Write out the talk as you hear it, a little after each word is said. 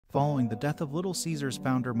following the death of Little Caesars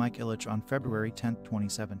founder Mike Illitch on February 10,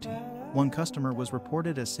 2017. One customer was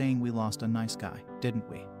reported as saying, "We lost a nice guy, didn't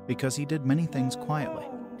we? Because he did many things quietly.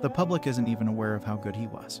 The public isn't even aware of how good he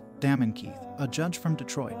was." Damon Keith, a judge from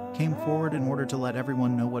Detroit, came forward in order to let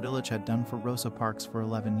everyone know what Illitch had done for Rosa Parks for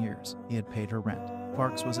 11 years. He had paid her rent.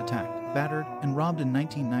 Parks was attacked, battered, and robbed in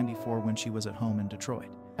 1994 when she was at home in Detroit.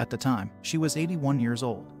 At the time, she was 81 years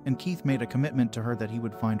old, and Keith made a commitment to her that he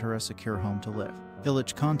would find her a secure home to live.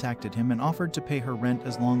 Illitch contacted him and offered to pay her rent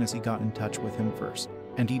as long as he got in touch with him first.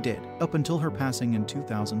 And he did, up until her passing in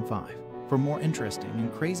 2005. For more interesting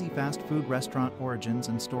and crazy fast food restaurant origins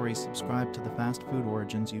and stories, subscribe to the Fast Food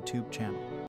Origins YouTube channel.